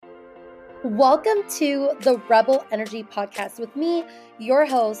Welcome to the Rebel Energy Podcast with me, your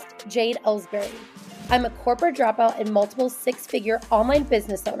host, Jade Ellsbury. I'm a corporate dropout and multiple six-figure online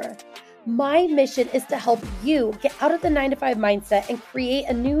business owner. My mission is to help you get out of the 9-to-5 mindset and create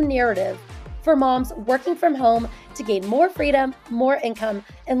a new narrative for moms working from home to gain more freedom, more income,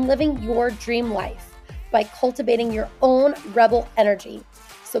 and living your dream life by cultivating your own rebel energy.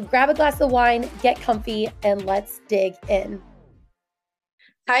 So grab a glass of wine, get comfy, and let's dig in.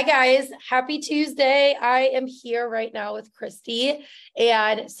 Hi guys, happy Tuesday. I am here right now with KRISTY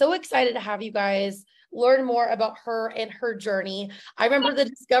and so excited to have you guys learn more about her and her journey. I remember the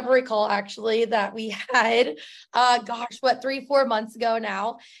discovery call actually that we had, 3-4 months ago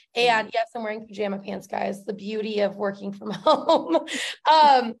now. And yes, I'm wearing pajama pants, guys, the beauty of working from home.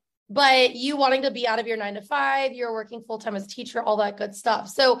 But you wanting to be out of your 9-to-5, you're working full-time as a teacher, all that good stuff.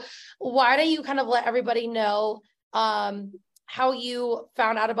 So why don't you kind of let everybody know, how you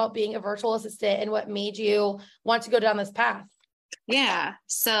found out about being a virtual assistant and what made you want to go down this path? Yeah.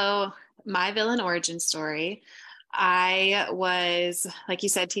 So my villain origin story, I was, like you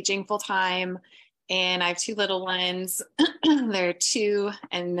said, teaching full time and I have two little ones. They're 2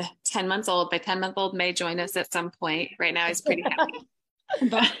 and 10 months old. My 10-month-old may join us at some point. Right now he's pretty happy.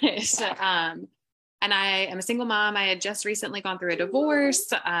 And I am a single mom. I had just recently gone through a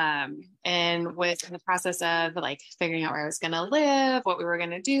divorce, and was in the process of like figuring out where I was going to live, what we were going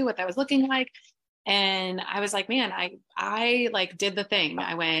to do, what that was looking like. And I was like, man, I like did the thing.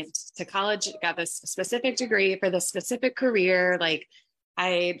 I went to college, got this specific degree for this specific career. Like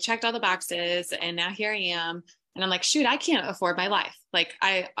I checked all the boxes and now here I am. And I'm like, shoot, I can't afford my life. Like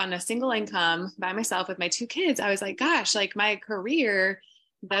on a single income by myself with my 2 kids, I was like, gosh, like my career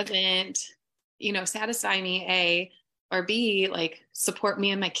doesn't, satisfy me, A, or B, like support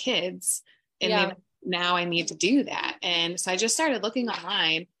me and my kids. And now I need to do that. And so I just started looking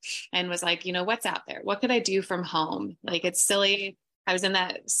online and was like, what's out there? What could I do from home? Like, it's silly. I was in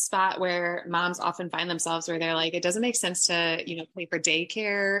that spot where moms often find themselves where they're like, it doesn't make sense to, pay for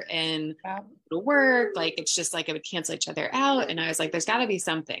daycare and go to work. Like, it's just like, it would cancel each other out. And I was like, there's gotta be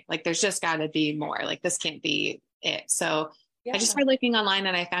something, like, there's just gotta be more, like, this can't be it. So I just started looking online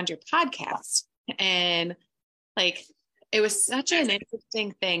and I found your podcast. And like, it was such an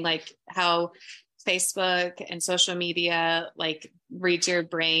interesting thing, like how Facebook and social media, like reads your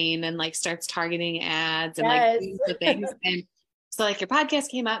brain and like starts targeting ads and like the things. And so like your podcast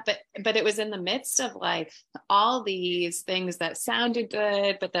came up, but it was in the midst of like all these things that sounded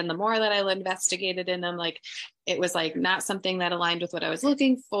good. But then the more that I investigated in them, like it was like not something that aligned with what I was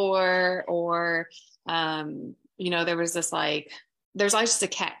looking for, or, there was this like, there's always just a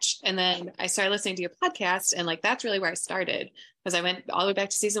catch. And then I started listening to your podcast and like, that's really where I started, because I went all the way back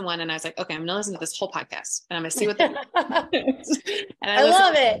to season 1 and I was like, okay, I'm going to listen to this whole podcast and I'm going to see what and I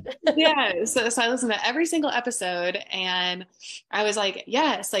love it. Yeah. So I listened to every single episode and I was like,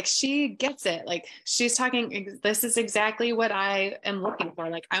 yes, like she gets it. Like she's talking, this is exactly what I am looking for.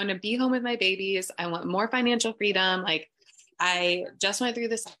 Like I want to be home with my babies. I want more financial freedom. Like I just went through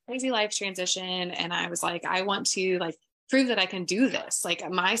this crazy life transition and I was like, I want to like prove that I can do this. Like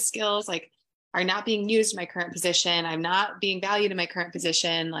my skills, like are not being used in my current position. I'm not being valued in my current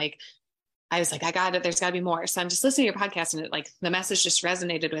position. Like I was like, I got it. There's gotta be more. So I'm just listening to your podcast and it like the message just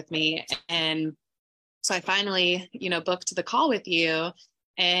resonated with me. And so I finally, booked the call with you.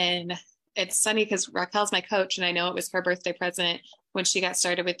 And it's funny because Raquel's my coach and I know it was her birthday present when she got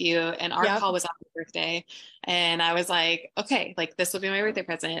started with you, and our call was on her birthday. And I was like, okay, like this will be my birthday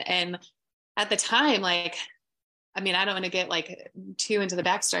present. And at the time, like, I mean, I don't want to get like too into the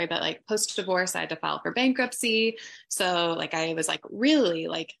backstory, but like post-divorce, I had to file for bankruptcy. So like, I was like really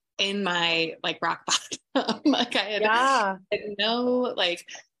like in my like rock bottom. Like I had no like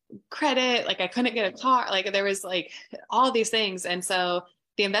credit, like I couldn't get a car. Like there was like all these things. And so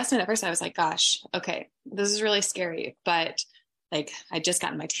the investment at first I was like, gosh, okay, this is really scary. But like, I just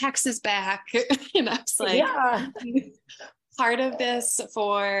gotten my taxes back and I was like, part of this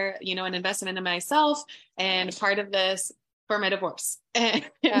for, an investment in myself and part of this for my divorce. And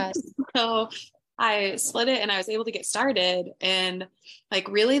so I split it and I was able to get started. And like,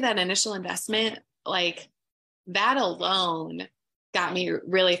 really that initial investment, like that alone got me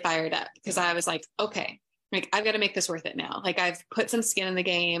really fired up because I was like, okay, like I've got to make this worth it now. Like I've put some skin in the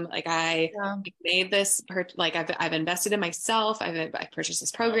game. Like I made this, like I've invested in myself. I've purchased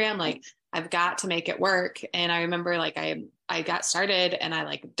this program. Like I've got to make it work. And I remember like I got started and I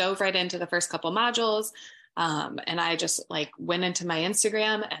like dove right into the first couple modules. And I just like went into my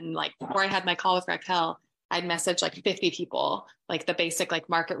Instagram and like before I had my call with Raquel, I'd message like 50 people, like the basic like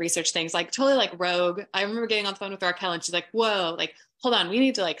market research things, like totally like rogue. I remember getting on the phone with Raquel and she's like, whoa, like, hold on, we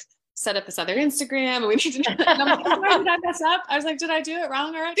need to like set up this other Instagram and we need to, and I'm like, why did I mess up? I was like, did I do it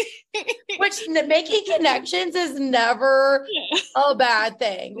wrong already? Which making connections is never a bad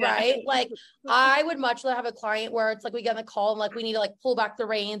thing, right? Like I would much rather have a client where it's like we get on the call and like we need to like pull back the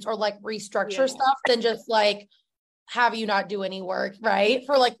reins or like restructure stuff than just like have you not do any work, right?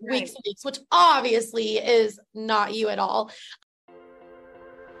 For like weeks and weeks, which obviously is not you at all.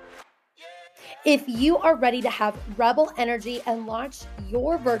 If you are ready to have rebel energy and launch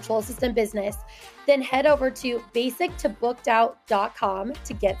your virtual assistant business, then head over to basictobooked.out.com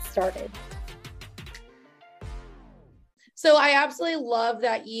to get started. So I absolutely love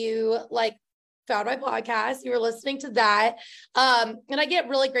that you like found my podcast. You were listening to that. And I get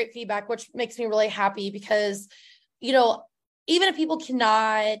really great feedback, which makes me really happy because, you know, even if people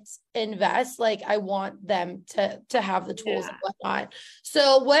cannot invest, like I want them to have the tools and whatnot.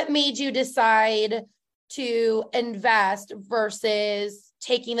 So what made you decide to invest versus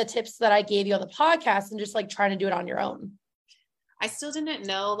taking the tips that I gave you on the podcast and just like trying to do it on your own? I still didn't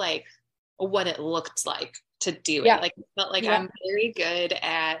know like what it looked like to do it. Like it felt like I'm very good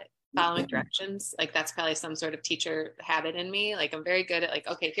at following directions. Like that's probably some sort of teacher habit in me. Like I'm very good at like,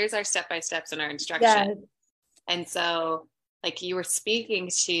 okay, here's our step-by-steps and our instruction. And so like you were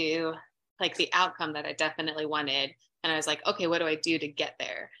speaking to like the outcome that I definitely wanted. And I was like, okay, what do I do to get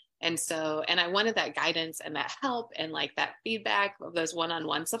there? And so, and I wanted that guidance and that help and like that feedback of those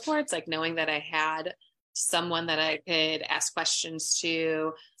one-on-one supports, like knowing that I had someone that I could ask questions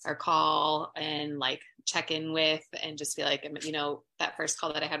to or call and like check in with and just be like, you know, that first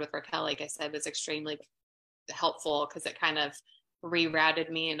call that I had with Raquel, like I said, was extremely helpful because it kind of rerouted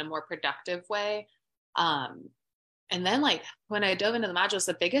me in a more productive way. And then like when I dove into the modules,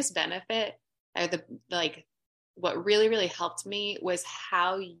 the biggest benefit or the like what really, really helped me was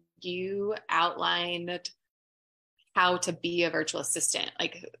how you outlined how to be a virtual assistant.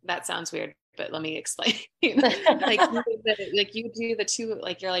 Like that sounds weird, but let me explain. like you do the two,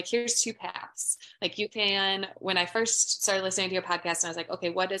 like you're like, here's two paths. Like you can, when I first started listening to your podcast, and I was like, okay,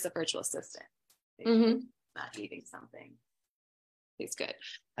 what is a virtual assistant? Not eating something. He's good.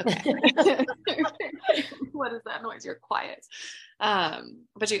 Okay. What is that noise? You're quiet.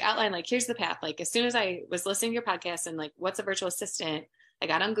 But you outline like, here's the path. Like as soon as I was listening to your podcast and like, what's a virtual assistant? I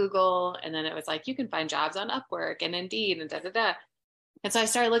got on Google and then it was like, you can find jobs on Upwork and Indeed and And so I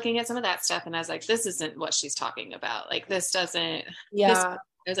started looking at some of that stuff and I was like, this isn't what she's talking about. Like this doesn't, I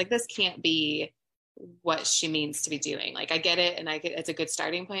was like, this can't be what she means to be doing. Like I get it. And it's a good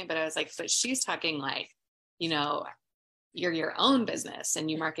starting point, but I was like, but she's talking like, you know, you're your own business and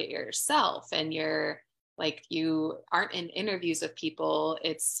you market yourself and you're like, you aren't in interviews with people.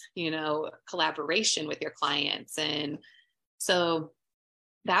 It's, you know, collaboration with your clients. And so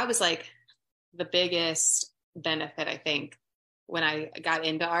that was like the biggest benefit, I think, when I got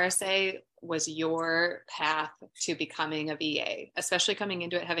into RSA was your path to becoming a VA, especially coming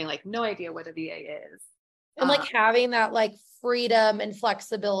into it, having like no idea what a VA is. And like having that like freedom and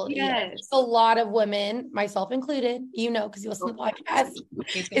flexibility. Yes. A lot of women, myself included, you know, because you listen to the podcast.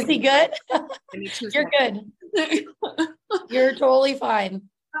 Is he good? You're good. You're totally fine.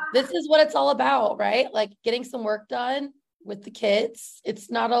 This is what it's all about, right? Like getting some work done with the kids.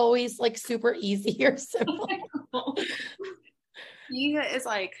 It's not always like super easy or simple. He is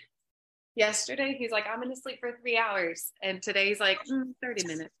like, yesterday, he's like, I'm going to sleep for 3 hours. And today's like 30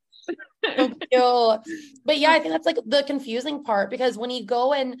 minutes. But yeah, I think that's like the confusing part because when you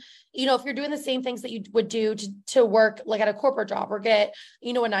go and, you know, if you're doing the same things that you would do to work like at a corporate job or get,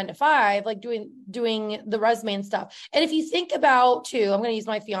 you know, a 9 to 5, like doing the resume and stuff. And if you think about too, I'm going to use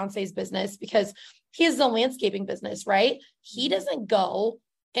my fiance's business because he has his own landscaping business, right? He doesn't go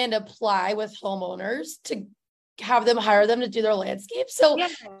and apply with homeowners to have them hire them to do their landscape. So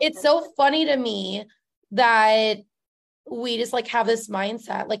it's so funny to me that we just like have this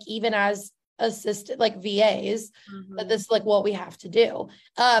mindset, like even as assistant, like VAs, that this is like what we have to do.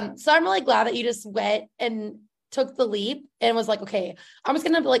 So I'm really glad that you just went and took the leap and was like, okay, I'm just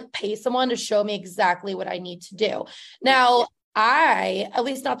going to like pay someone to show me exactly what I need to do. Now, at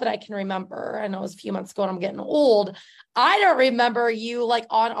least not that I can remember, I know it was a few months ago and I'm getting old. I don't remember you like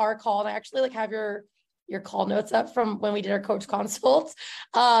on our call, and I actually like have your call notes up from when we did our coach consults.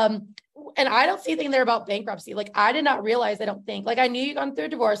 And I don't see anything there about bankruptcy. Like I did not realize, I don't think, like I knew you gone through a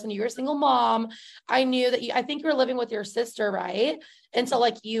divorce and you were a single mom. I knew that I think you were living with your sister, right? And so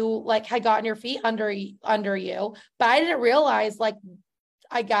like you like had gotten your feet under you, but I didn't realize like,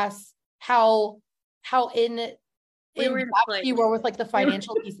 I guess how in you were with like the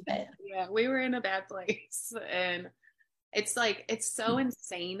financial piece of it. Yeah, we were in a bad place. And it's like, it's so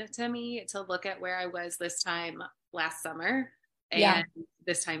insane to me to look at where I was this time last summer and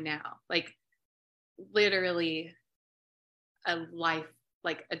this time now, like literally a life,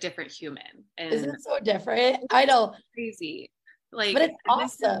 like a different human. And isn't it so different? I know. Crazy. Like, but it's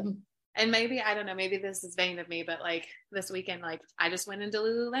awesome. And maybe, I don't know, maybe this is vain of me, but like this weekend, like I just went into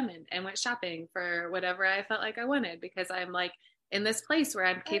Lululemon and went shopping for whatever I felt like I wanted, because I'm like in this place where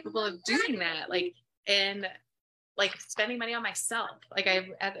I'm capable of doing that. Like, and like spending money on myself. Like I've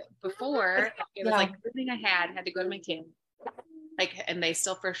had before, it was like everything I had to go to my kid. Like, and they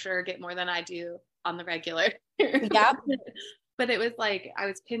still for sure get more than I do on the regular. Yeah. But it was like, I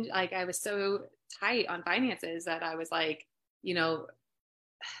was pinned, like I was so tight on finances that I was like, you know,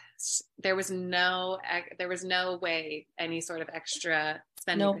 there was no way any sort of extra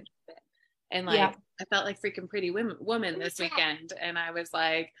spending. Nope. And like, I felt like freaking Pretty Woman this weekend. And I was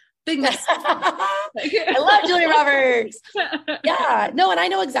like, big mess. I love Julia Roberts. Yeah, no. And I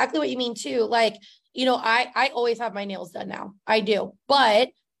know exactly what you mean too. Like, you know, I always have my nails done now. I do. But,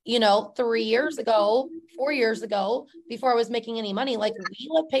 you know, 3 years ago, 4 years ago, before I was making any money, like we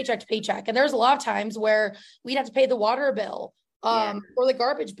lived paycheck to paycheck. And there's a lot of times where we'd have to pay the water bill, or the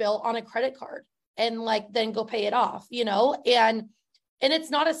garbage bill on a credit card and like, then go pay it off, you know? And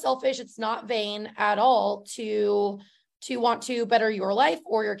it's not as selfish. It's not vain at all to want to better your life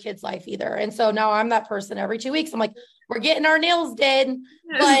or your kid's life either. And so now I'm that person every 2 weeks. I'm like, we're getting our nails done,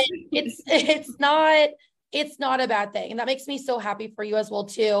 but it's not a bad thing. And that makes me so happy for you as well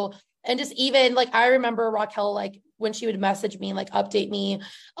too. And just even like, I remember Raquel, like when she would message me, like update me,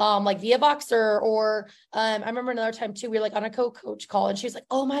 like via Voxer, or, I remember another time too, we were like on a coach call and she was like,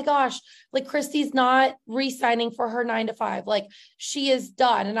 oh my gosh, like Kristy's not re-signing for her 9 to 5. Like she is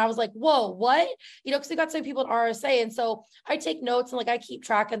done. And I was like, whoa, what? You know, cause we got some people at RSA. And so I take notes and like, I keep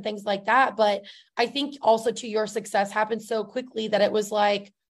track and things like that. But I think also to your success happened so quickly that it was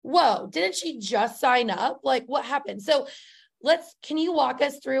like, whoa, didn't she just sign up? Like what happened? So can you walk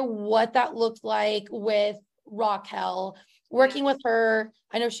us through what that looked like with Raquel, working with her?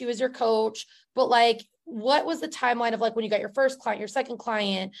 I know she was your coach, but like, what was the timeline of like when you got your first client, your second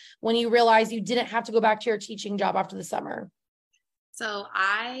client, when you realized you didn't have to go back to your teaching job after the summer? So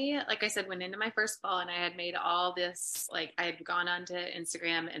I, like I said, went into my first call and I had made all this, like I had gone onto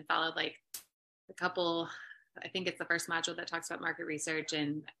Instagram and followed like a couple, I think it's the first module that talks about market research.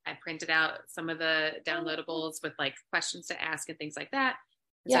 And I printed out some of the downloadables with like questions to ask and things like that.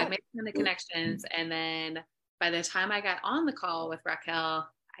 So I made some of the connections. And then by the time I got on the call with Raquel,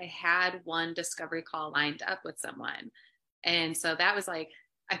 I had one discovery call lined up with someone. And so that was like,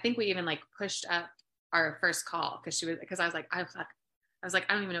 I think we even like pushed up our first call because I was like, I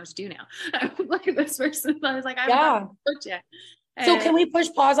don't even know what to do now. Look at this person. I was like, I haven't booked yet. So can we push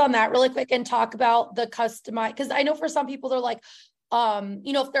pause on that really quick and talk about the customized? Because I know for some people, they're like,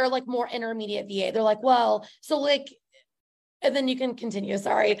 you know, if they're like more intermediate VA, they're like, well, so like, and then you can continue,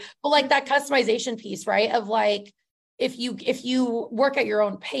 sorry. But like that customization piece, right? Of like, if you work at your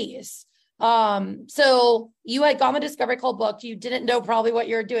own pace. So you had gotten the discovery call booked. You didn't know probably what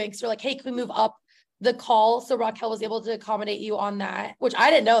you're doing. So you're like, hey, can we move up the call? So Raquel was able to accommodate you on that, which I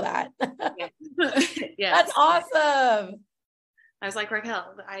didn't know that. Yeah. That's awesome. I was like,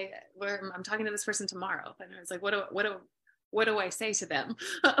 Raquel, I'm talking to this person tomorrow. And I was like, what do I say to them?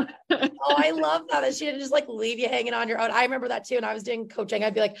 Oh, I love that she didn't just like leave you hanging on your own. I remember that too. And I was doing coaching.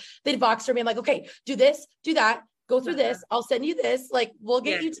 I'd be like, they'd Voxer me. I'm like, okay, do this, do that, go through this. I'll send you this. Like, we'll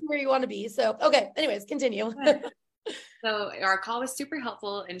get you to where you want to be. So, okay. Anyways, continue. So our call was super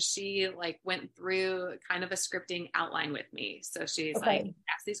helpful. And she like went through kind of a scripting outline with me. So she's like,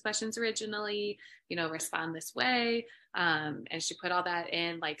 ask these questions originally, you know, respond this way. And she put all that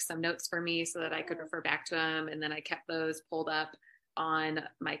in like some notes for me so that I could refer back to them. And then I kept those pulled up on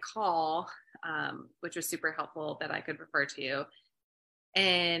my call, which was super helpful that I could refer to.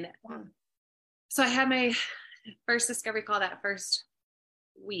 And so I had my first discovery call that first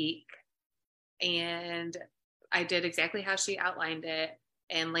week, and I did exactly how she outlined it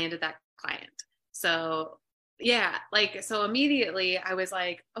and landed that client. So yeah, like, so immediately I was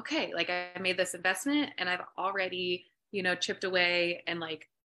like, okay, like I made this investment and I've already, you know, chipped away and like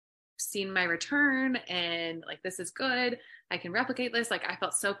seen my return, and like, this is good. I can replicate this. Like I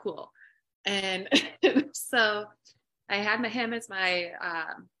felt so cool. And so I had him as my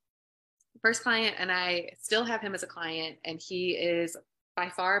first client, and I still have him as a client. And he is by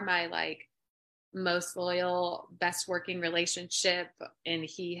far my like most loyal, best working relationship. And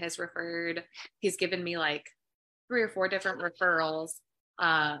he's given me like 3 or 4 different referrals,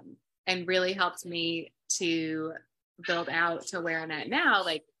 and really helped me to build out to where I'm at now.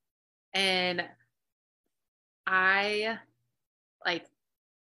 Like, and I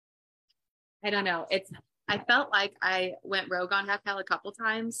don't know. I felt like I went rogue on Raquel a couple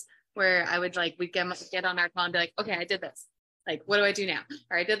times where I would like, we'd get on our call and be like, okay, I did this. Like, what do I do now?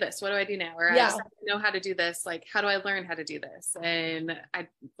 Or I did this. What do I do now? Or I just know how to do this. Like, how do I learn how to do this? And I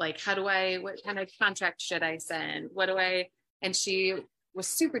like, what kind of contract should I send? And she was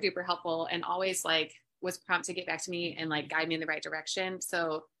super duper helpful and always like was prompt to get back to me and like guide me in the right direction.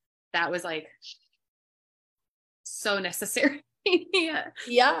 So that was like so necessary.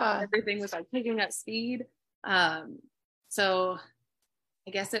 Yeah. Everything was like picking up speed. So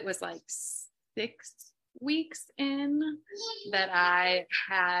I guess it was like 6 weeks in that I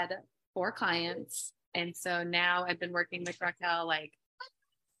had 4 clients. And so now I've been working with Raquel, like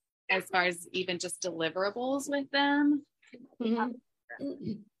as far as even just deliverables with them.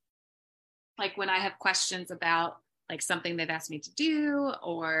 Mm-hmm. Like when I have questions about like something they've asked me to do,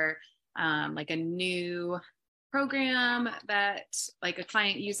 or like a new program that like a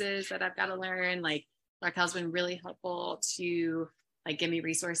client uses that I've got to learn, like Raquel's been really helpful to like give me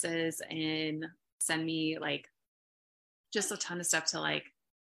resources and send me like just a ton of stuff to like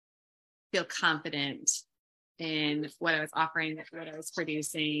feel confident in what I was offering, what I was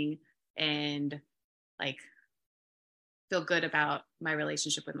producing, and like feel good about my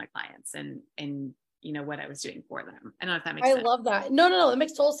relationship with my clients and you know what I was doing for them. I don't know if that makes sense. I love that. No, it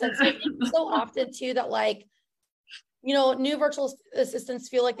makes total sense. I think so often too that like, you know, new virtual assistants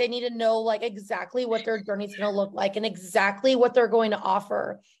feel like they need to know like exactly what their journey is going to look like and exactly what they're going to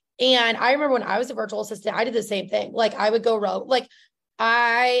offer. And I remember when I was a virtual assistant, I did the same thing. Like I would go rogue. Like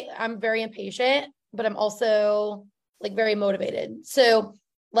I'm very impatient, but I'm also like very motivated. So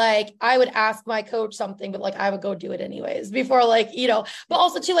like I would ask my coach something, but like I would go do it anyways before like, you know, but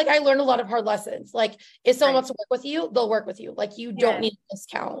also too, like I learned a lot of hard lessons. Like if someone wants to work with you, they'll work with you. Like you don't need a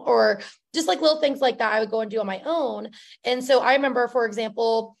discount or just like little things like that I would go and do on my own. And so I remember, for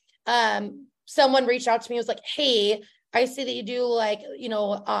example, someone reached out to me, was like, hey, I see that you do like, you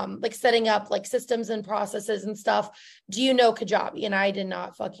know, like setting up like systems and processes and stuff. Do you know Kajabi? And I did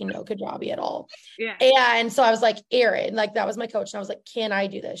not fucking know Kajabi at all. Yeah. And so I was like, Erin, like that was my coach. And I was like, can I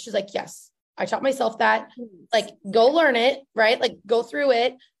do this? She's like, yes, I taught myself that. Like, go learn it, right? Like go through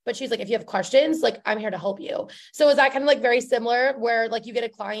it. But she's like, if you have questions, like I'm here to help you. So is that kind of like very similar where like you get a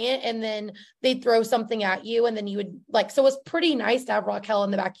client and then they throw something at you and then you would like, so it was pretty nice to have Raquel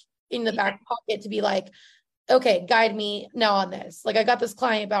in the back pocket to be like, okay, guide me now on this. Like I got this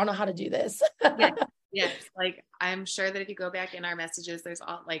client, but I don't know how to do this. Yes. Like I'm sure that if you go back in our messages, there's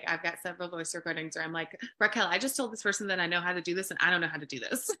all like, I've got several voice recordings where I'm like, Raquel, I just told this person that I know how to do this and I don't know how to do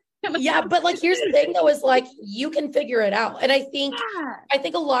this. Yeah. But like, here's the thing though, is like, you can figure it out. And I think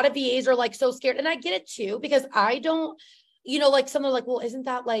a lot of VAs are like so scared, and I get it too, because I don't, you know, like some are like, well, isn't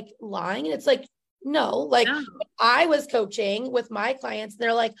that like lying? And it's like, no, like I was coaching with my clients and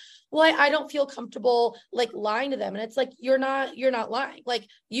they're like, well, I don't feel comfortable like lying to them. And it's like, you're not lying. Like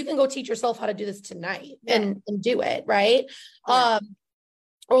you can go teach yourself how to do this tonight and do it. Right.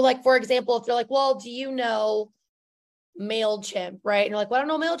 Or like, for example, if they're like, well, do you know MailChimp? Right. And you're like, well, I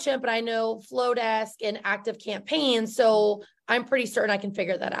don't know MailChimp, but I know Flowdesk and Active Campaign. So I'm pretty certain I can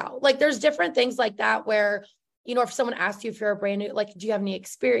figure that out. Like there's different things like that where, you know, if someone asks you if you're a brand new, like, do you have any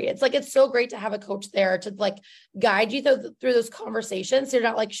experience? Like, it's so great to have a coach there to like guide you through those conversations. So you're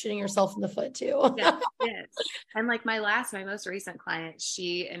not like shooting yourself in the foot too. Yes. And like my most recent client,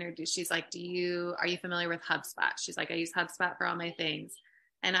 she's like, are you familiar with HubSpot? She's like, I use HubSpot for all my things.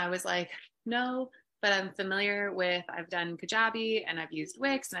 And I was like, no, but I'm familiar with, I've done Kajabi and I've used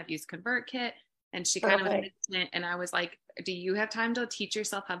Wix and I've used ConvertKit. And she kind of was hesitant, and I was like, do you have time to teach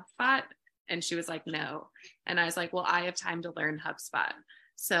yourself HubSpot? And she was like, no. And I was like, well, I have time to learn HubSpot.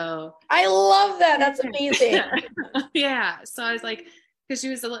 So I love that. That's amazing. Yeah. So I was like, because she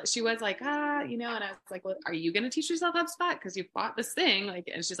was like, you know, and I was like, well, are you going to teach yourself HubSpot? Because you bought this thing. Like,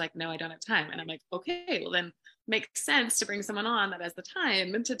 and she's like, no, I don't have time. And I'm like, okay, well then makes sense to bring someone on that has the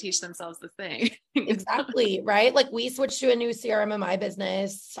time to teach themselves this thing. Exactly. Right. Like we switched to a new CRM in my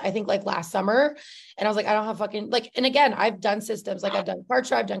business, I think like last summer. And I was like, I don't have fucking like, and again, I've done systems, like I've done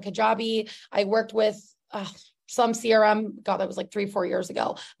Kartra, I've done Kajabi. I worked with some CRM, God, that was like 3-4 years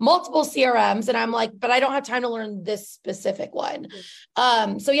ago, multiple CRMs. And I'm like, but I don't have time to learn this specific one.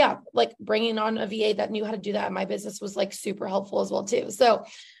 So yeah, like bringing on a VA that knew how to do that in my business was like super helpful as well too. So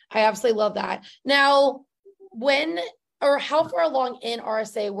I absolutely love that. Now, how far along in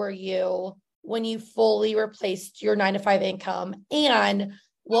RSA were you when you fully replaced your 9-to-5 income? And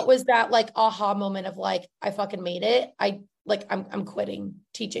what was that like aha moment of like, I fucking made it. I'm quitting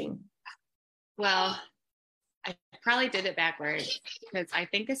teaching. Well, I probably did it backwards, because I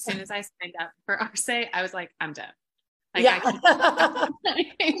think as soon as I signed up for RSA, I was like, I'm done. Like, yeah.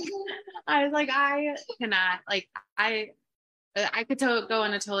 I was like, I cannot, like, I could go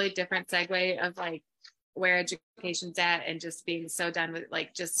on a totally different segue of like where education's at and just being so done with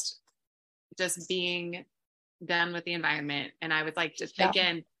like, just being done with the environment. And I was like, just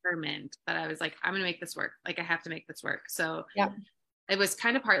again, determined that I was like, I'm going to make this work. Like, I have to make this work. So it was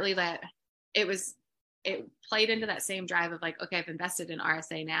kind of partly that it played into that same drive of like, okay, I've invested in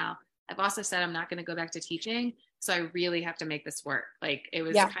RSA now. I've also said I'm not going to go back to teaching. So I really have to make this work. Like, it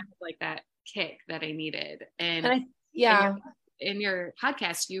was kind of like that kick that I needed. And in your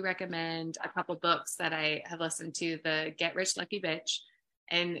podcast, you recommend a couple books that I have listened to, the Get Rich Lucky Bitch.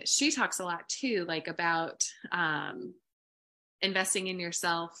 And she talks a lot too, like about investing in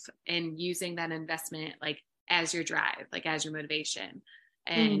yourself and using that investment like as your drive, like as your motivation.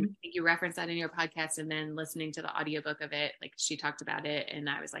 And I think you referenced that in your podcast, and then listening to the audiobook of it, like she talked about it. And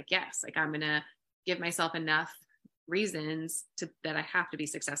I was like, yes, like I'm going to give myself enough reasons that I have to be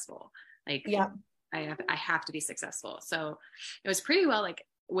successful. Like, I have to be successful. So it was pretty well, like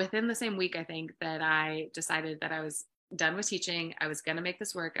within the same week, I think that I decided that I was done with teaching. I was going to make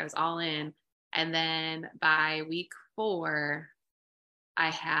this work. I was all in. And then by week 4,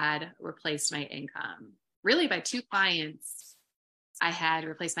 I had replaced my income. Really, by 2 clients, I had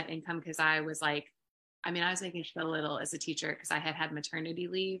replaced my income because I was like, I mean, I was making so little as a teacher because I had maternity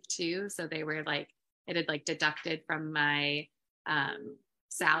leave too. So they were like, it had like deducted from my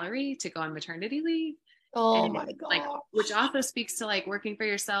salary to go on maternity leave. Oh and my God. Like, which also speaks to like working for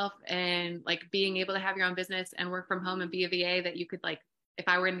yourself and like being able to have your own business and work from home and be a VA, that you could like, if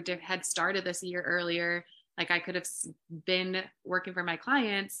I were to had started this a year earlier, like I could have been working for my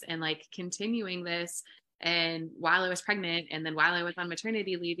clients and like continuing this. And while I was pregnant, and then while I was on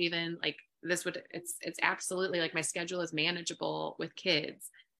maternity leave, even like this would, it's absolutely like my schedule is manageable with kids.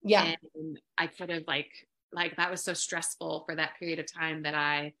 Yeah. And I could have like that was so stressful for that period of time that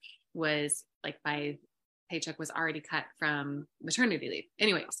I was like, my paycheck was already cut from maternity leave.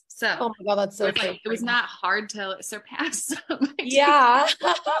 Anyways, so oh my God, that's so it was not hard to surpass yeah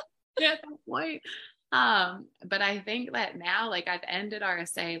at that point. But I think that now, like I've ended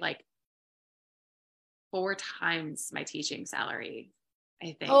RSA like 4 times my teaching salary,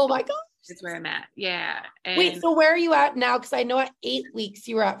 I think. Oh my gosh. It's where I'm at. Yeah. And wait, so where are you at now? Because I know at 8 weeks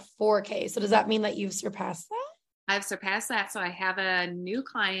you were at 4K. So does that mean that you've surpassed that? I've surpassed that. So I have a new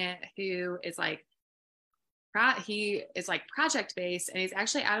client who is like, he is like project based, and he's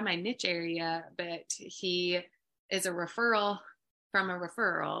actually out of my niche area, but he is a referral from a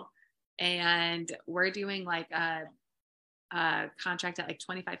referral. And we're doing like a contract at like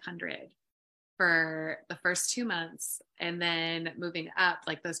 2,500 for the first 2 months. And then moving up,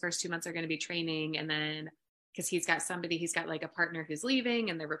 like those first 2 months are going to be training. And then, cause he's got like a partner who's leaving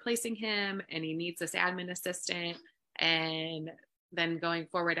and they're replacing him, and he needs this admin assistant. And then going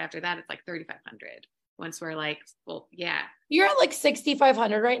forward after that, it's like 3,500 once we're like, well, yeah. You're at like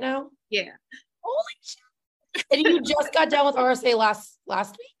 6,500 right now? Yeah. Holy shit. And you just got done with RSA last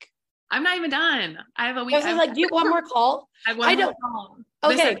week? I'm not even done. I have a week. I was like, do you have one more call? I have one more call.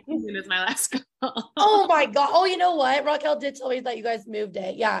 Okay. This is my last call. Oh my God. Oh, you know what? Raquel did tell me that you guys moved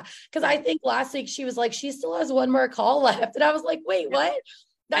it. Yeah. Because I think last week she was like, she still has one more call left. And I was like, wait, what?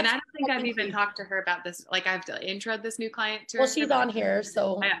 And I don't think I've even talked to her about this. Like I've introed this new client to her. Well, she's on here,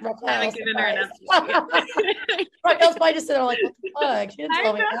 so Raquel's probably just sitting there like, what the fuck? She didn't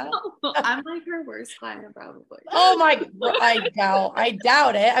tell me that. I'm like her worst client, probably. Oh my, I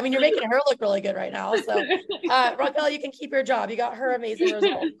doubt it. I mean, you're making her look really good right now. So, Raquel, you can keep your job. You got her amazing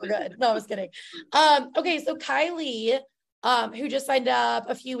results. We're good. No, I was kidding. Okay, so Kylie, who just signed up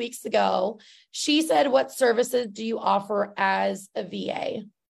a few weeks ago, she said, what services do you offer as a VA?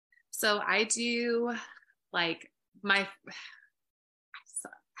 So I do like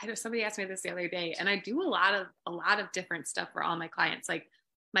somebody asked me this the other day, and I do a lot of different stuff for all my clients. Like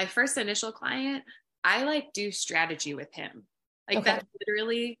my first initial client, I like do strategy with him. Like that's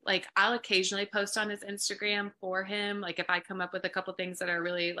literally like, I'll occasionally post on his Instagram for him. Like if I come up with a couple things that are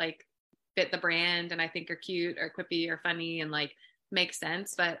really like fit the brand and I think are cute or quippy or funny and like make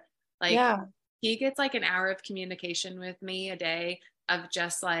sense. But like he gets like an hour of communication with me a day of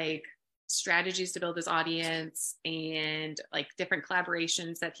just like strategies to build his audience and like different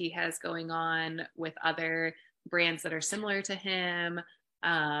collaborations that he has going on with other brands that are similar to him.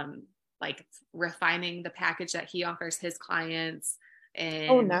 Like refining the package that he offers his clients. And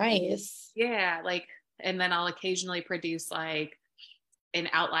oh, nice. Yeah. Like, and then I'll occasionally produce like an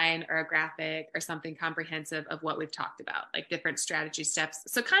outline or a graphic or something comprehensive of what we've talked about, like different strategy steps.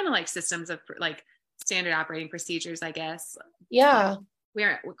 So kind of like systems of like standard operating procedures, I guess. Yeah.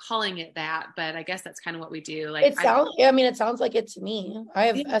 we're calling it that, but I guess that's kind of what we do. Like it sounds like it to me. I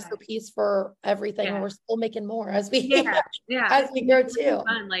have yeah. SOPs for everything, and we're still making more as we as we grow too.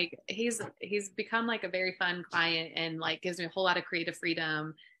 Fun. Like he's become like a very fun client, and like gives me a whole lot of creative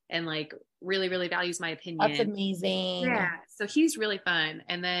freedom, and like really, really values my opinion. That's amazing. Yeah. So he's really fun.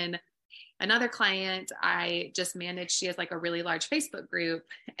 And then another client I just managed, she has like a really large Facebook group.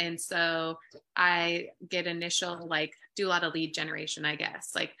 And so I get initial, like do a lot of lead generation, I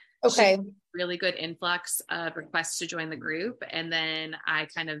guess. Like, okay, really good influx of requests to join the group. And then I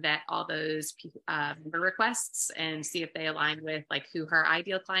kind of vet all those member requests and see if they align with like who her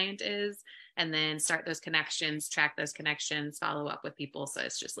ideal client is, and then start those connections, track those connections, follow up with people. So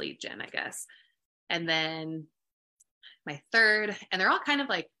it's just lead gen, I guess. And then my third, and they're all kind of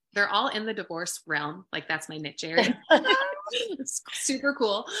like, they're all in the divorce realm. Like that's my niche area. It's super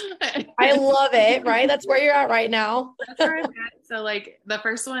cool. I love it. Right. That's where you're at right now. That's where I'm at. So like the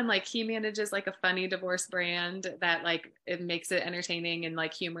first one, like he manages like a funny divorce brand that like, it makes it entertaining and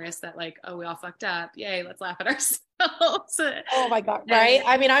like humorous that like, oh, we all fucked up. Yay. Let's laugh at ourselves. Oh my God. Right.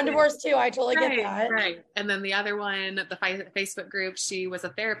 I mean, I'm divorced too. I totally get that. Right. And then the other one, the Facebook group, she was a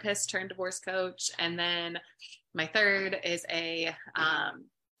therapist turned divorce coach. And then my third is a,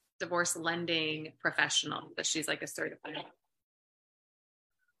 divorce lending professional, but she's like a certified.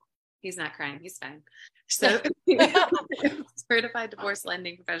 He's not crying. He's fine. So certified divorce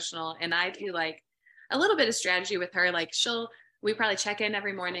lending professional. And I do like a little bit of strategy with her. Like we probably check in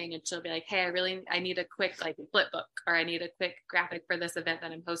every morning and she'll be like, hey, I need a quick like flip book, or I need a quick graphic for this event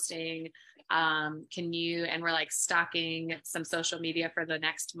that I'm hosting. And we're like stocking some social media for the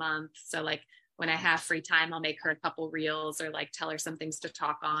next month. So like, when I have free time, I'll make her a couple reels or like tell her some things to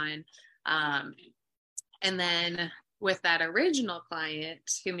talk on. And then with that original client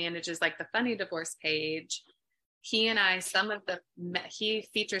who manages like the funny divorce page, he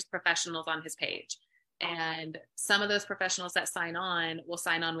features professionals on his page. And some of those professionals that sign on will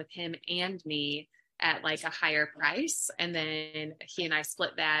sign on with him and me at like a higher price. And then he and I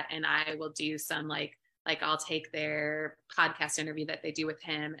split that, and I will do some like I'll take their podcast interview that they do with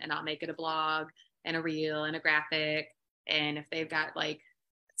him and I'll make it a blog and a reel and a graphic. And if they've got like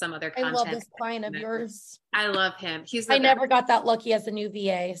some other content. I love this client of yours. I love him. I never got that lucky as a new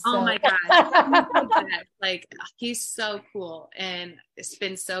VA. So. Oh my God. Like he's so cool and it's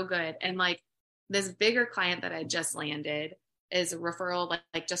been so good. And like this bigger client that I just landed is a referral,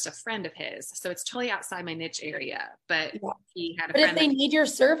 like just a friend of his. So it's totally outside my niche area, but he had a friend. But if they need your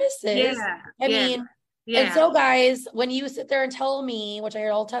services, I mean, and so guys, when you sit there and tell me, which I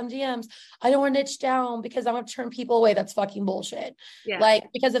hear all the time DMs, I don't want to niche down because I'm going to turn people away. That's fucking bullshit. Yeah. Like,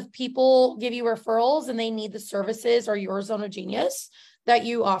 because if people give you referrals and they need the services or your zone of genius that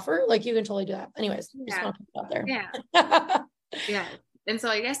you offer, like you can totally do that. Anyways, just want to put it out there. Yeah. Yeah. And so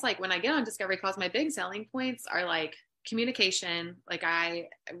I guess like when I get on discovery calls, my big selling points are like communication. Like I'm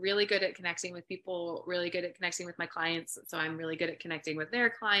really good at connecting with people, really good at connecting with my clients. So I'm really good at connecting with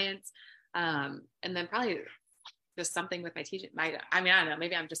their clients. And then probably just something with my teaching. I don't know,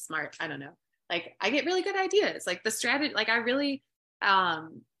 maybe I'm just smart. I don't know. Like I get really good ideas. Like the strategy, like I really,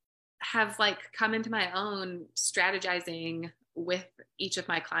 have like come into my own strategizing with each of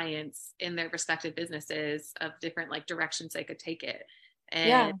my clients in their respective businesses of different like directions they could take it.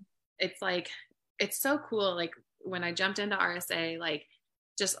 And it's like, it's so cool. Like when I jumped into RSA, like,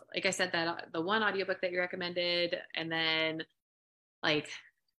 just like I said, that the one audiobook that you recommended, and then like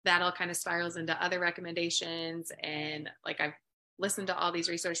that all kind of spirals into other recommendations. And like, I've listened to all these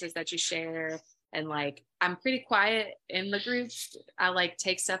resources that you share, and like, I'm pretty quiet in the groups. I like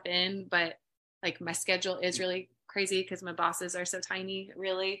take stuff in, but like my schedule is really crazy because my bosses are so tiny,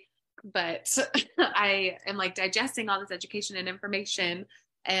 really. But I am like digesting all this education and information,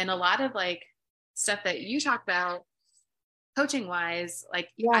 and a lot of like stuff that you talk about coaching wise, like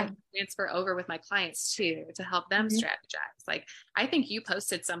I transfer over with my clients too, to help them strategize. Like, I think you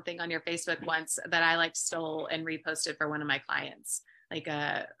posted something on your Facebook once that I like stole and reposted for one of my clients, like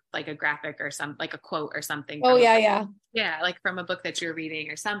a graphic or some, like a quote or something. Oh yeah. Like from a book that you're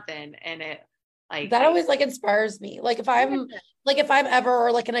reading or something. And it like, that always like inspires me. Like if I'm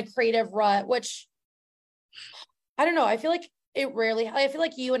ever like in a creative rut, which I don't know, I feel like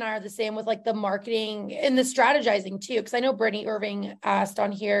you and I are the same with like the marketing and the strategizing too. Cause I know Brittany Irving asked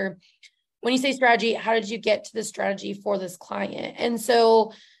on here, when you say strategy, how did you get to the strategy for this client? And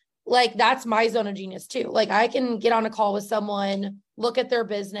so like, that's my zone of genius too. Like I can get on a call with someone, look at their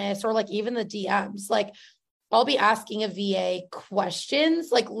business, or like even the DMs, like I'll be asking a VA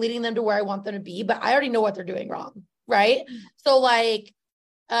questions, like leading them to where I want them to be, but I already know what they're doing wrong. Right. So like,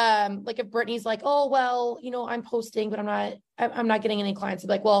 like if Brittany's like, oh, well, I'm posting, but I'm not getting any clients. I'd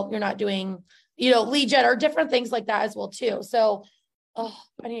be like, well, you're not doing, lead gen or different things like that as well too. So, oh,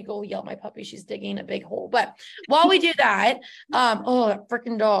 I need to go yell at my puppy. She's digging a big hole. But while we do that, oh, that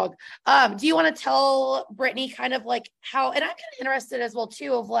freaking dog. Do you want to tell Brittany kind of like how, and I'm kind of interested as well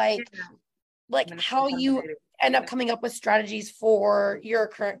too, of like how you end up coming up with strategies for your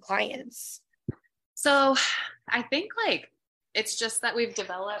current clients? So I think like, it's just that we've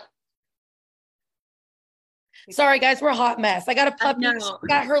developed. Sorry guys, we're a hot mess. I got a puppy,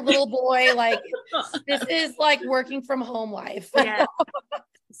 got her little boy. Like this is like working from home life. Yeah.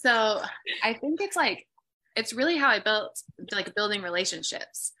 So I think it's really how I built like building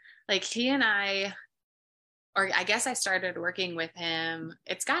relationships. Like he and I, or I guess I started working with him.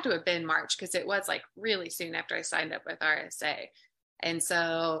 It's got to have been March because it was like really soon after I signed up with RSA. And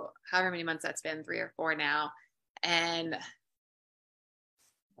so however many months that's been, 3 or 4 now. And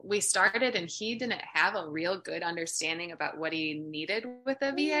we started and he didn't have a real good understanding about what he needed with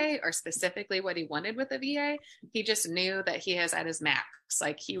a VA or specifically what he wanted with a VA. He just knew that he was at his max,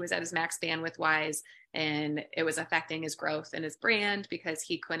 like he was at his max bandwidth wise, and it was affecting his growth and his brand because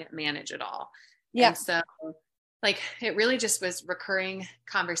he couldn't manage it all. Yeah. And so like, it really just was recurring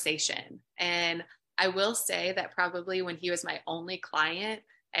conversation. And I will say that probably when he was my only client,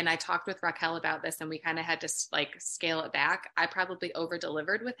 and I talked with Raquel about this and we kind of had to like scale it back, I probably over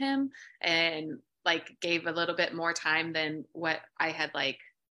delivered with him and like gave a little bit more time than what I had like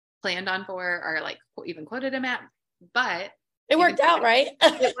planned on for, or like even quoted him at, but it worked out, right?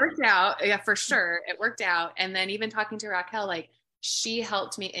 It worked out. Yeah, for sure. It worked out. And then even talking to Raquel, like she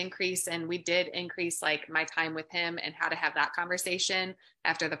helped me increase, and we did increase like my time with him and how to have that conversation.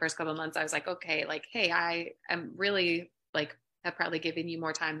 After the first couple of months, I was like, okay, like, hey, I am really like, have probably given you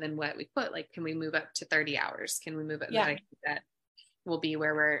more time than what we put. Like, can we move up to 30 hours? Can we move up? Yeah. That will be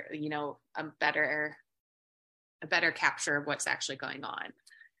where we're, a better capture of what's actually going on.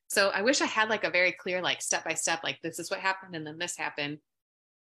 So I wish I had like a very clear, like step-by-step, like this is what happened and then this happened.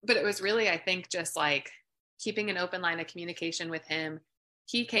 But it was really, I think, just like keeping an open line of communication with him.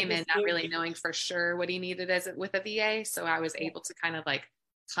 He came in not really knowing for sure what he needed with a VA. So I was able to kind of like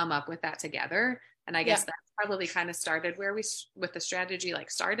come up with that together. And I guess that's probably kind of started where with the strategy, like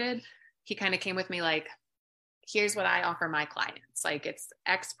started. He kind of came with me like, here's what I offer my clients. Like it's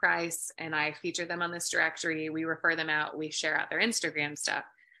X price and I feature them on this directory. We refer them out. We share out their Instagram stuff.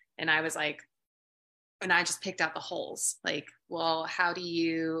 And I was like, and I just picked out the holes. Like, well, how do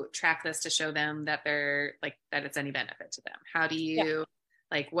you track this to show them that they're like, that it's any benefit to them? How do you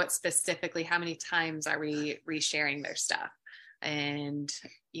like, what specifically, how many times are we resharing their stuff? And,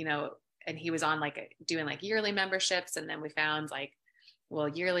 and he was on like doing like yearly memberships. And then we found like, well,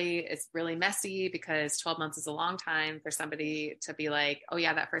 yearly is really messy because 12 months is a long time for somebody to be like, oh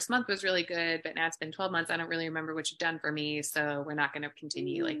yeah, that first month was really good, but now it's been 12 months. I don't really remember what you've done for me. So we're not going to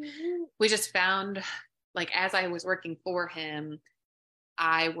continue. Like we just found like, as I was working for him,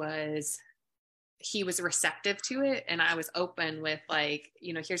 he was receptive to it. And I was open with like,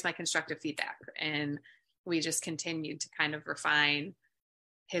 here's my constructive feedback. And we just continued to kind of refine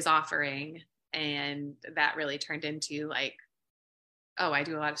his offering. And that really turned into like, oh, I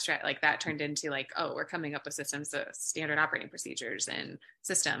do a lot of like that turned into like, oh, we're coming up with systems, standard operating procedures and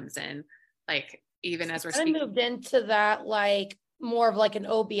systems. And like, even as we're speaking, moved into that, like more of like an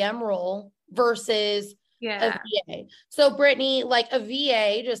OBM role versus a VA. So Brittany, like a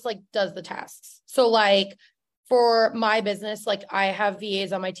VA just like does the tasks. So like for my business, like I have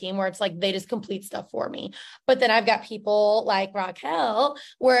VAs on my team where it's like, they just complete stuff for me. But then I've got people like Raquel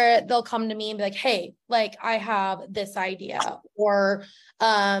where they'll come to me and be like, hey, like I have this idea, or,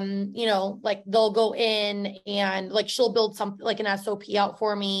 like they'll go in and like, she'll build something like an SOP out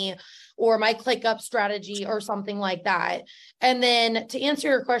for me, or my ClickUp strategy or something like that. And then to answer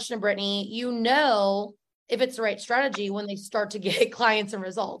your question, Brittany, if it's the right strategy when they start to get clients and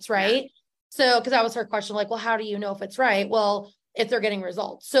results, right? Yeah. So, because that was her question, like, well, how do you know if it's right? Well, if they're getting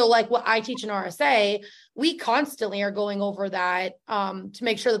results. So like what I teach in RSA, we constantly are going over that to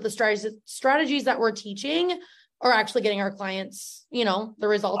make sure that the strategies that we're teaching are actually getting our clients, the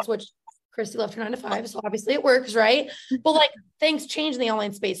results, which KRISTY left her 9 to 5. So obviously it works, right? But like things change in the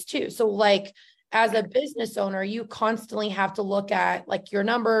online space too. So like as a business owner, you constantly have to look at like your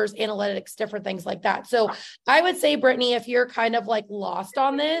numbers, analytics, different things like that. So I would say, Brittany, if you're kind of like lost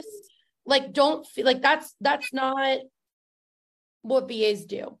on this, like, don't feel like that's not what VAs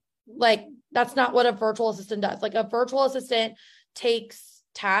do. Like, that's not what a virtual assistant does. Like a virtual assistant takes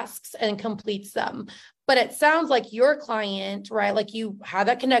tasks and completes them. But it sounds like your client, right? Like you had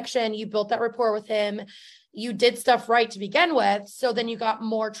that connection, you built that rapport with him. you did stuff right to begin with. So then you got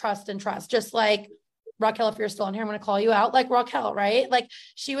more trust and trust, just like Raquel, if you're still on here, I'm going to call you out, like Raquel, right? Like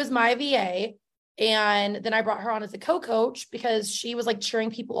she was my VA. And then I brought her on as a co-coach because she was like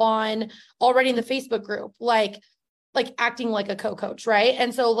cheering people on already in the Facebook group, like acting like a co-coach. Right.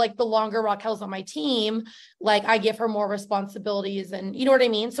 And so like the longer Raquel's on my team, like I give her more responsibilities and you know what I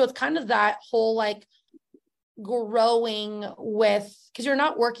mean? So it's kind of that whole like growing with, because you're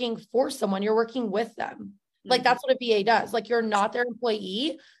not working for someone, you're working with them. Like that's what a VA does. Like you're not their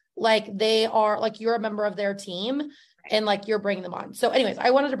employee. Like they are like, you're a member of their team and like you're bringing them on. So anyways,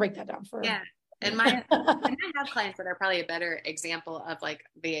 I wanted to break that down for. Yeah. And I have clients that are probably a better example of like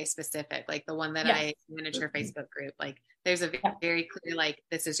VA specific, like the one that I manage her Facebook group. Like there's a very clear, like,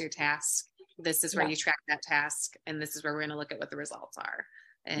 this is your task. This is where you track that task. And this is where we're going to look at what the results are.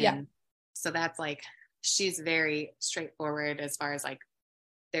 And so that's like, she's very straightforward as far as like,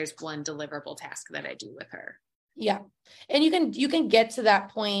 there's one deliverable task that I do with her. Yeah. And you can get to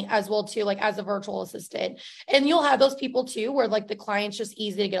that point as well too, like as a virtual assistant, and you'll have those people too, where like the client's just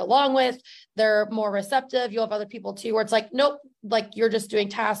easy to get along with. They're more receptive. You'll have other people too, where it's like, nope, like you're just doing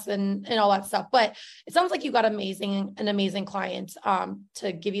tasks and all that stuff. But it sounds like you got an amazing client,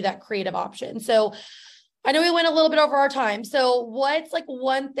 to give you that creative option. So I know we went a little bit over our time. So what's like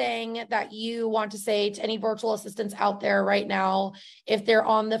one thing that you want to say to any virtual assistants out there right now, if they're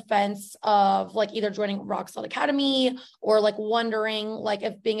on the fence of like either joining Rocksalt Academy or like wondering like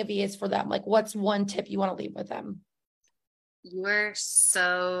if being a VA is for them, like what's one tip you want to leave with them? You're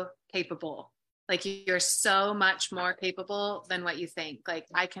so capable. Like you're so much more capable than what you think. Like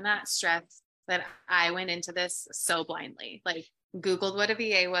I cannot stress that I went into this so blindly, like Googled what a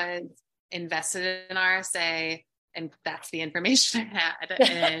VA was, invested in RSA, and that's the information I had.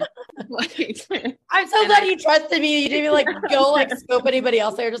 And like, I'm so glad you trusted me. You didn't even like go like scope anybody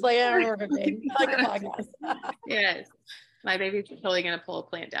else. They're just like, yeah, we're good. Like a podcast. Yes. My baby's totally going to pull a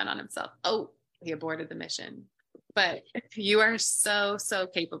plant down on himself. Oh, he aborted the mission. But you are so, so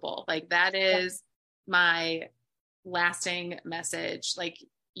capable. Like that is my lasting message. Like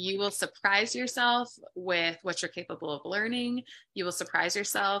you will surprise yourself with what you're capable of learning. You will surprise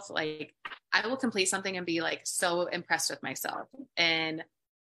yourself. Like I will complete something and be like so impressed with myself. And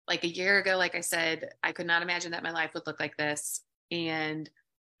like a year ago, like I said, I could not imagine that my life would look like this. And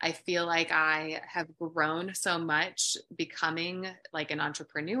I feel like I have grown so much becoming like an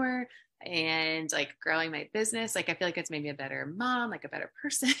entrepreneur and like growing my business. Like I feel like it's made me a better mom, like a better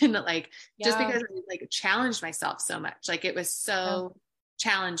person, like just because I like challenged myself so much. Like it was so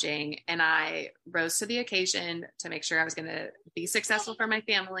challenging, and I rose to the occasion to make sure I was going to be successful for my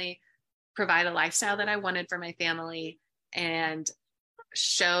family, provide a lifestyle that I wanted for my family, and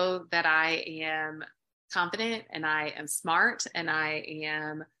show that I am confident and I am smart and I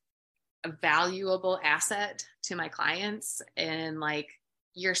am a valuable asset to my clients. And like,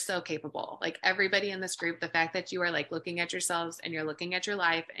 you're so capable. Like everybody in this group, the fact that you are like looking at yourselves and you're looking at your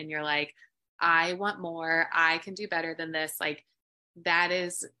life and you're like, I want more, I can do better than this. Like that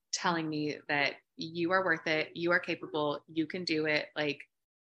is telling me that you are worth it. You are capable. You can do it. Like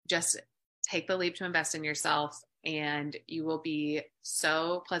just take the leap to invest in yourself and you will be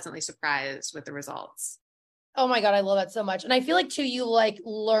so pleasantly surprised with the results. Oh my God. I love that so much. And I feel like too, you like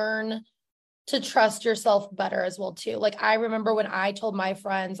learn to trust yourself better as well too. Like I remember when I told my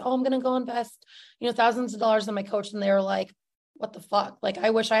friends, oh, I'm going to go invest, thousands of dollars in my coach. And they were like, what the fuck? Like, I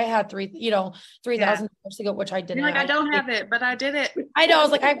wish I had $3,000 to go, which I didn't. You're like, I don't have it, but I did it. I know. I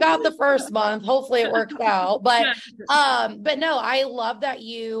was like, I've got the first month. Hopefully it works out. But no, I love that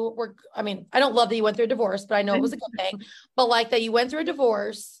you were, I don't love that you went through a divorce, but I know it was a good thing, but like that you went through a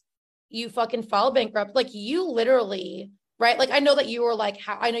divorce, you fucking filed bankrupt. Like you literally, right? Like, I know that you were like,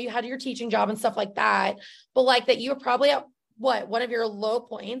 I know you had your teaching job and stuff like that, but like that you were probably at one of your low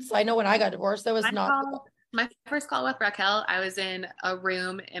points. I know when I got divorced, that was my first call with Raquel, I was in a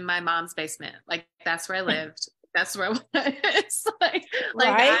room in my mom's basement. Like that's where I lived. That's where I was. like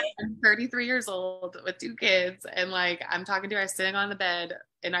right? I'm 33 years old with 2 kids. And like, I'm talking to her sitting on the bed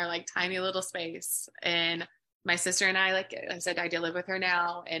in our like tiny little space. And my sister and I, like I said, I do live with her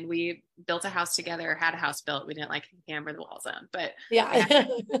now. And we built a house together, had a house built. We didn't like hammer the walls on, but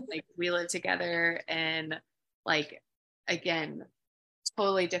like we lived together and like, again,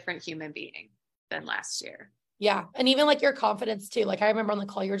 totally different human being than last year. Yeah. And even like your confidence too. Like I remember on the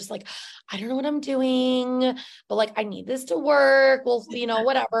call, you were just like, I don't know what I'm doing, but like, I need this to work. Well,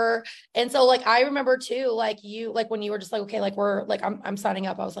 whatever. And so like, I remember too, like you, like when you were just like, okay, like we're like, I'm signing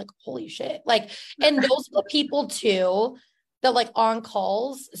up. I was like, holy shit. Like, and those are the people too, that like on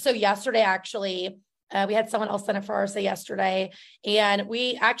calls. So yesterday, actually, We had someone else sign up for RSA yesterday, and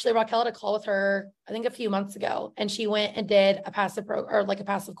Raquel had a call with her, I think a few months ago, and she went and did a passive a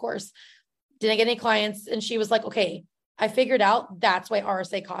passive course. Didn't get any clients. And she was like, okay, I figured out that's why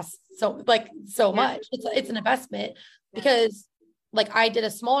RSA costs so much. It's an investment because like I did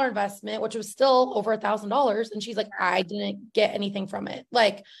a smaller investment, which was still over $1,000. And she's like, I didn't get anything from it.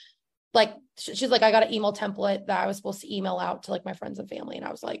 Like she's like, I got an email template that I was supposed to email out to like my friends and family. And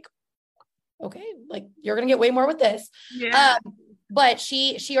I was like, okay, like you're going to get way more with this. Yeah. But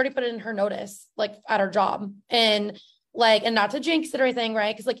she already put it in her notice, like at her job, and not to jinx it or anything,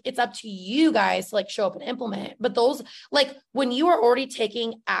 right? Cause like, it's up to you guys to like show up and implement, but those, like when you are already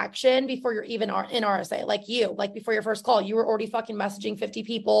taking action before you're even in RSA, like before your first call, you were already fucking messaging 50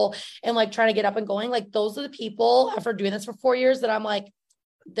 people and like trying to get up and going. Like those are the people after doing this for 4 years that I'm like,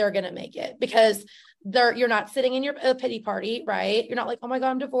 they're going to make it because you're not sitting in your pity party, right? You're not like, oh my God,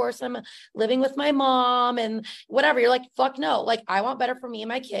 I'm divorced. I'm living with my mom and whatever. You're like, fuck no. Like, I want better for me and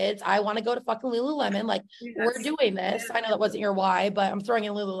my kids. I want to go to fucking Lululemon. Like we're doing this. I know that wasn't your why, but I'm throwing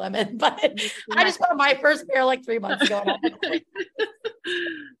in Lululemon, but I just bought my first pair like 3 months ago.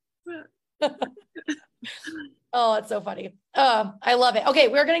 Oh, it's so funny. I love it. Okay.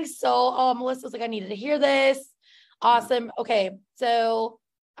 We're getting Melissa's like, I needed to hear this. Awesome. Okay. So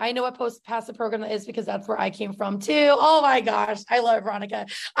I know what passive program that is because that's where I came from too. Oh my gosh. I love it, Veronica.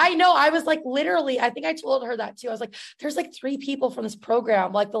 I know. I was like, literally, I think I told her that too. I was like, there's like 3 people from this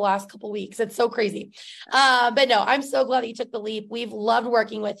program, like the last couple of weeks. It's so crazy. But no, I'm so glad that you took the leap. We've loved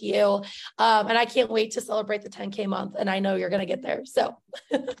working with you. And I can't wait to celebrate the 10K month. And I know you're going to get there. So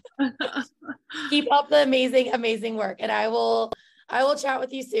keep up the amazing, amazing work. And I will chat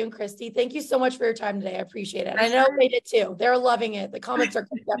with you soon, Kristy. Thank you so much for your time today. I appreciate it. And I know they did too. They're loving it. The comments are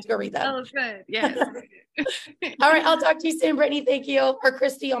good. You have to go read them. Oh, good. Yes. All right. I'll talk to you soon, Brittany. Thank you. Or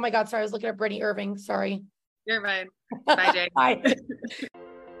Kristy. Oh my God. Sorry. I was looking at Brittany Irving. Sorry. You're fine. Bye, Jay. Bye.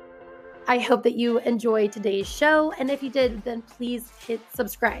 I hope that you enjoyed today's show. And if you did, then please hit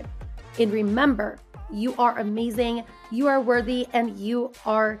subscribe. And remember, you are amazing. You are worthy and you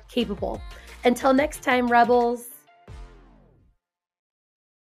are capable. Until next time, Rebels.